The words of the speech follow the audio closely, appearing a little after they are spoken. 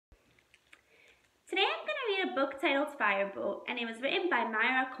read a book titled Fireboat, and it was written by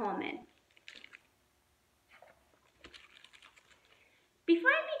Myra Coleman. Before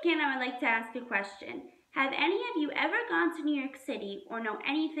I begin, I would like to ask a question. Have any of you ever gone to New York City or know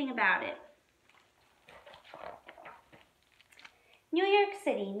anything about it? New York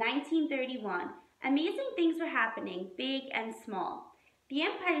City, 1931. Amazing things were happening, big and small. The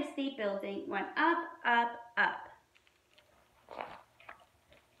Empire State Building went up, up, up.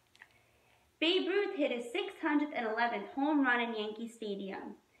 Babe Ruth hit his 611th home run in Yankee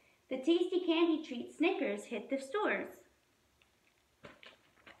Stadium. The tasty candy treat Snickers hit the stores.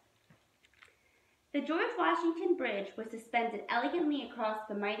 The George Washington Bridge was suspended elegantly across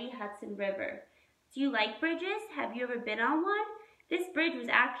the mighty Hudson River. Do you like bridges? Have you ever been on one? This bridge was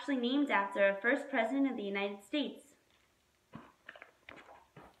actually named after our first president of the United States.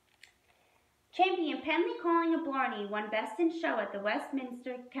 Champion Penley Calling of Blarney won Best in Show at the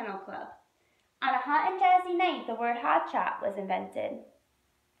Westminster Kennel Club. On a hot and jazzy night, the word hot shot was invented.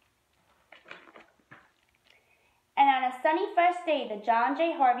 And on a sunny, fresh day, the John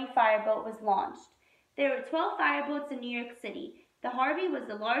J. Harvey Fireboat was launched. There were 12 fireboats in New York City. The Harvey was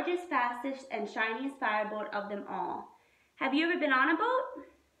the largest, fastest, and shiniest fireboat of them all. Have you ever been on a boat?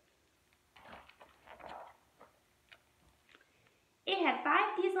 It had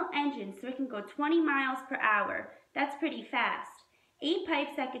 5 diesel engines so it can go 20 miles per hour. That's pretty fast. 8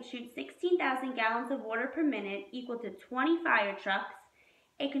 pipes that could shoot 16,000 gallons of water per minute, equal to 20 fire trucks,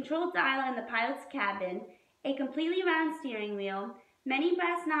 a control dial in the pilot's cabin, a completely round steering wheel, many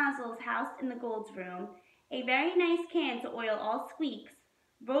brass nozzles housed in the Gold's room, a very nice can to oil all squeaks,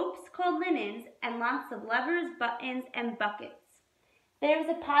 ropes called linens, and lots of levers, buttons, and buckets. There was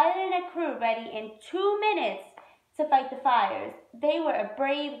a pilot and a crew ready in 2 minutes to fight the fires. They were a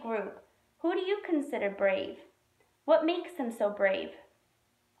brave group. Who do you consider brave? What makes them so brave?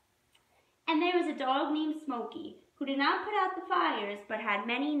 And there was a dog named Smokey, who did not put out the fires, but had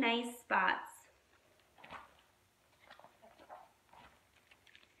many nice spots.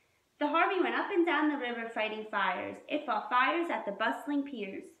 The Harvey went up and down the river fighting fires. It fought fires at the bustling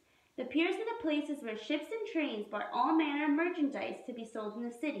piers. The piers were the places where ships and trains brought all manner of merchandise to be sold in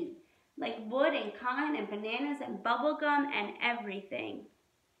the city, like wood and cotton and bananas and bubble gum and everything.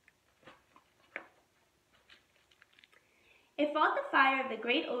 It fought the fire of the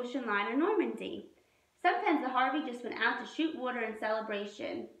great ocean liner Normandy. Sometimes the Harvey just went out to shoot water in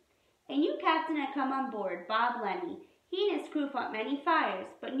celebration. A new captain had come on board, Bob Lenny. He and his crew fought many fires,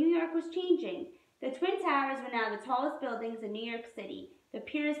 but New York was changing. The Twin Towers were now the tallest buildings in New York City. The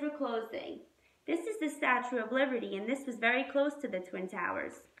piers were closing. This is the Statue of Liberty, and this was very close to the Twin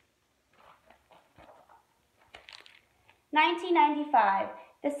Towers. 1995.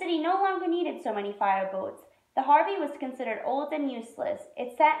 The city no longer needed so many fireboats. The Harvey was considered old and useless.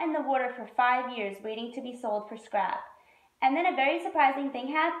 It sat in the water for 5 years waiting to be sold for scrap. And then a very surprising thing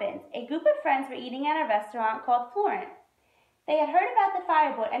happened. A group of friends were eating at a restaurant called Florent. They had heard about the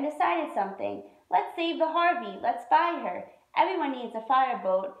fireboat and decided something. Let's save the Harvey. Let's buy her. Everyone needs a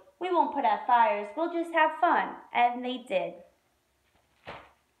fireboat. We won't put out fires. We'll just have fun. And they did.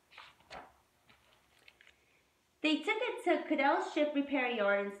 They took it to Cadell's Ship Repair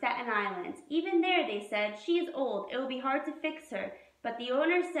Yard in Staten Island. Even there, they said, she is old. It will be hard to fix her. But the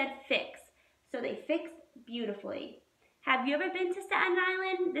owner said fix. So they fixed beautifully. Have you ever been to Staten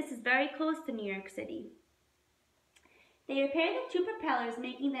Island? This is very close to New York City. They repaired the 2 propellers,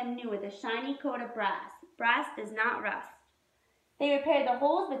 making them new with a shiny coat of brass. Brass does not rust. They repaired the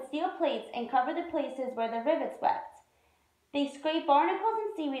holes with steel plates and covered the places where the rivets wept. They scraped barnacles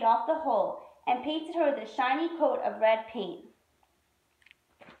and seaweed off the hull and painted her with a shiny coat of red paint.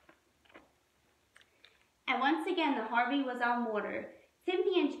 And once again, the Harvey was on water. Tim,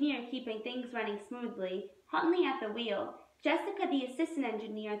 the engineer, keeping things running smoothly, Huntley at the wheel, Jessica, the assistant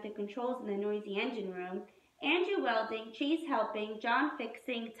engineer at the controls in the noisy engine room, Andrew welding, Chase helping, John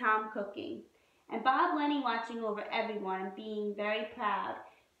fixing, Tom cooking, and Bob Lenny watching over everyone and being very proud.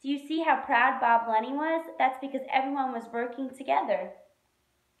 Do you see how proud Bob Lenny was? That's because everyone was working together.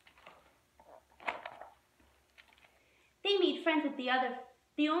 They made friends with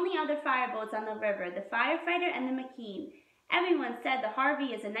the only other fireboats on the river, the Firefighter and the McKean. Everyone said the Harvey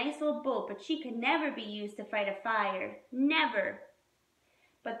is a nice old boat, but she could never be used to fight a fire. Never.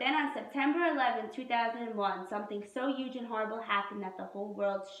 But then on September 11, 2001, something so huge and horrible happened that the whole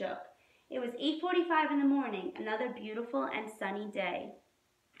world shook. It was 8:45 in the morning, another beautiful and sunny day.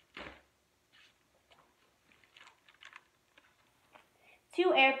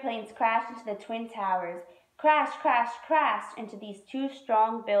 Two airplanes crashed into the Twin Towers. Crash, crash, crashed into these 2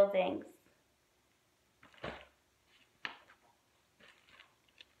 strong buildings.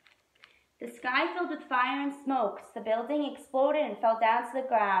 The sky filled with fire and smoke. The building exploded and fell down to the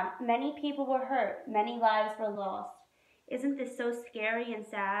ground. Many people were hurt. Many lives were lost. Isn't this so scary and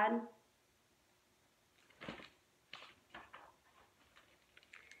sad?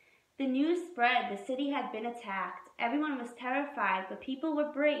 The news spread the city had been attacked. Everyone was terrified, but people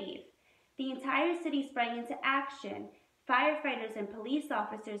were brave. The entire city sprang into action. Firefighters and police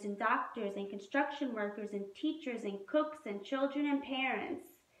officers and doctors and construction workers and teachers and cooks and children and parents.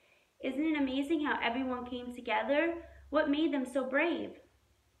 Isn't it amazing how everyone came together? What made them so brave?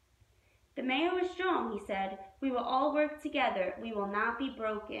 The mayor was strong, he said. We will all work together. We will not be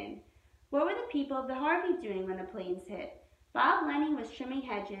broken. What were the people of the Harvey doing when the planes hit? Bob Lenny was trimming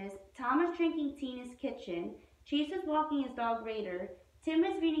hedges. Tom was drinking tea in his kitchen. Chase was walking his dog Raider. Tim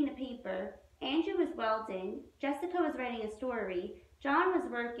was reading the paper. Andrew was welding. Jessica was writing a story. John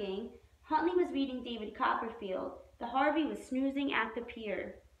was working. Huntley was reading David Copperfield. The Harvey was snoozing at the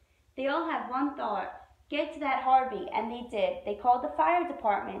pier. They all had one thought: get to that Harvey, and they did. They called the fire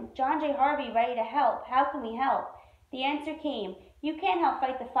department. John J. Harvey ready to help. How can we help? The answer came: you can't help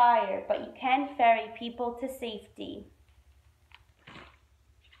fight the fire, but you can ferry people to safety.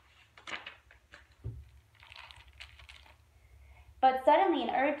 But suddenly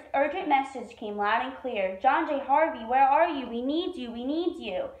an urgent message came loud and clear. John J. Harvey, where are you? We need you. We need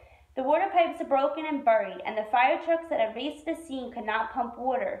you. The water pipes are broken and buried, and the fire trucks that had raced to the scene could not pump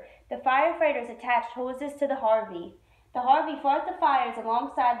water. The firefighters attached hoses to the Harvey. The Harvey fought the fires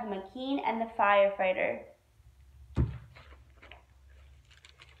alongside the McKean and the firefighter.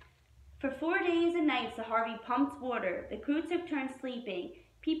 For 4 days and nights, the Harvey pumped water. The crew took turns sleeping.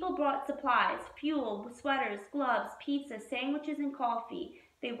 People brought supplies: fuel, sweaters, gloves, pizza, sandwiches, and coffee.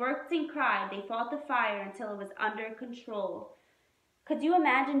 They worked and cried. They fought the fire until it was under control. Could you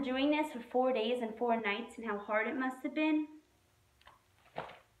imagine doing this for 4 days and 4 nights and how hard it must have been?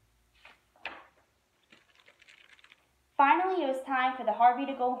 Finally, it was time for the Harvey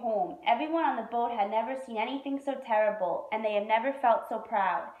to go home. Everyone on the boat had never seen anything so terrible, and they had never felt so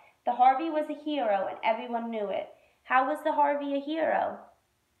proud. The Harvey was a hero, and everyone knew it. How was the Harvey a hero?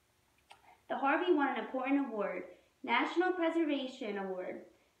 The Harvey won an important award, National Preservation Award.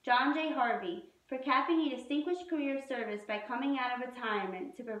 John J. Harvey, for capping a distinguished career of service by coming out of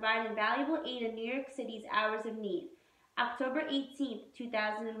retirement to provide invaluable aid in New York City's hours of need. October 18,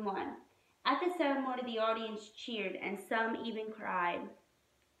 2001. At the ceremony, the audience cheered, and some even cried.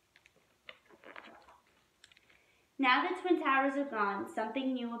 Now the Twin Towers are gone,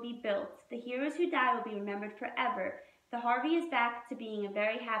 something new will be built. The heroes who died will be remembered forever. The Harvey is back to being a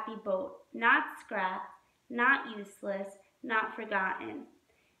very happy boat, not scrapped, not useless, not forgotten.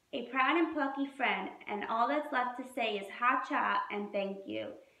 A proud and plucky friend, and all that's left to say is ha-cha and thank you.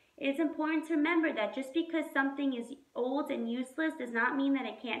 It is important to remember that just because something is old and useless does not mean that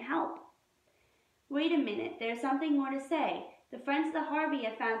it can't help. Wait a minute, there's something more to say. The friends of the Harvey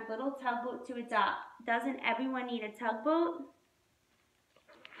have found a little tugboat to adopt. Doesn't everyone need a tugboat?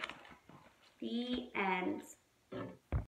 The end.